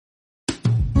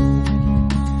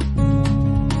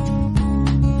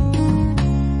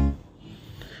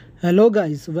Hello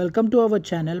guys, welcome to our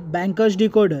channel Bankers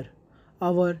Decoder.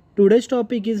 Our today's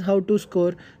topic is how to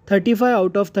score 35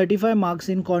 out of 35 marks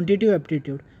in quantitative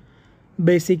aptitude.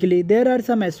 Basically, there are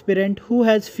some aspirant who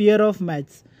has fear of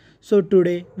maths. So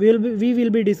today we will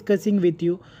be discussing with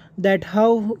you that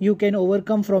how you can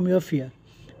overcome from your fear.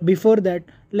 Before that,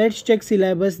 let's check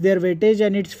syllabus, their weightage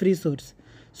and its free source.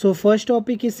 So first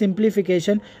topic is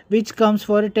simplification, which comes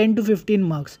for 10 to 15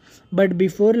 marks. But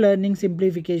before learning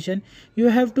simplification, you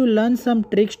have to learn some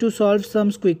tricks to solve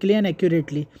sums quickly and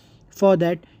accurately. For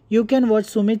that, you can watch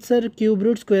Sumit sir cube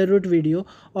root square root video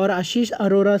or Ashish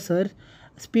Arora sir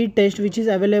speed test, which is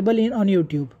available on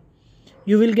YouTube.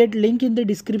 You will get link in the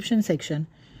description section.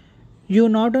 You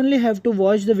not only have to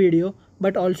watch the video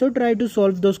but also try to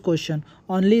solve those questions.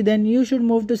 Only then you should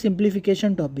move to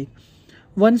simplification topic.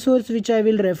 One source which I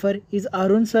will refer is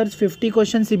Arun sir's 50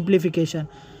 question simplification,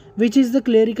 which is the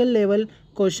clerical level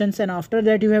questions, and after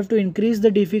that you have to increase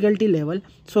the difficulty level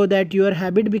so that your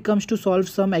habit becomes to solve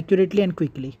sum accurately and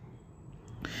quickly.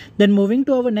 Then moving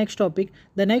to our next topic,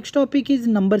 the next topic is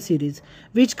number series,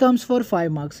 which comes for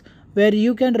 5 marks, where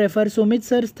you can refer Sumit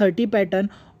sir's 30 pattern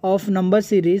of number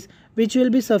series, which will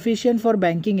be sufficient for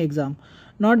banking exam.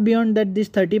 Not beyond that, these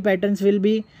 30 patterns will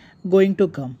be going to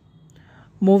come.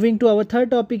 Moving to our third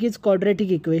topic is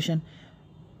quadratic equation,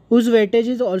 whose weightage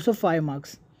is also 5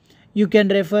 marks. You can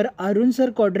refer Arun sir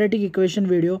quadratic equation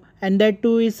video, and that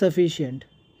too is sufficient.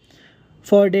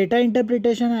 For data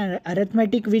interpretation and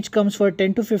arithmetic, which comes for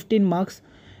 10 to 15 marks,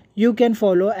 you can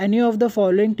follow any of the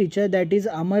following teacher, that is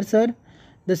Amar sir,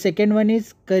 the second one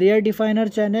is Career Definer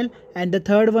channel, and the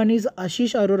third one is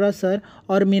Ashish Arora sir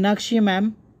or Meenakshi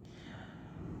ma'am.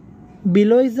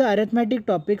 Below is the arithmetic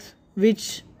topics,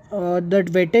 which that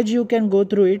weightage you can go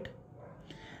through it.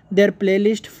 Their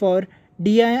playlist for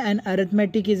DI and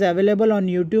arithmetic is available on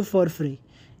YouTube for free.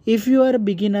 If you are a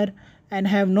beginner and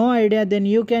have no idea, then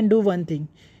you can do one thing.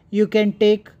 You can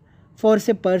take for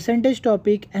say percentage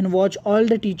topic and watch all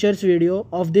the teachers video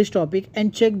of this topic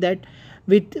and check that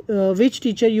with which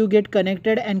teacher you get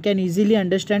connected and can easily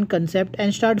understand concept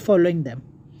and start following them.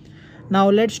 Now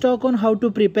let's talk on how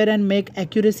to prepare and make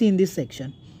accuracy in this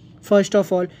section. First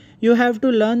of all, you have to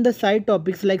learn the side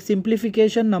topics like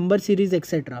simplification, number series,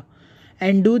 etc.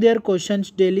 and do their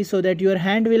questions daily so that your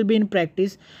hand will be in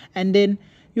practice, and then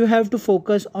you have to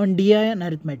focus on DI and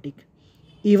arithmetic.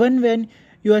 Even when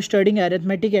you are studying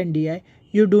arithmetic and DI,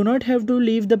 you do not have to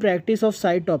leave the practice of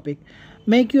side topic.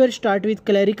 Make your start with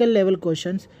clerical level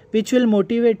questions which will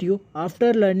motivate you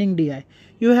after learning DI.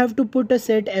 You have to put a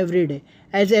set every day,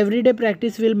 as everyday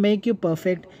practice will make you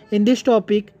perfect in this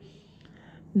topic.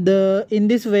 In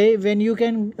this way, when you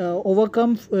can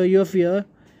overcome your fear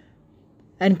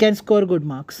and can score good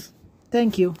marks.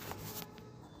 Thank you.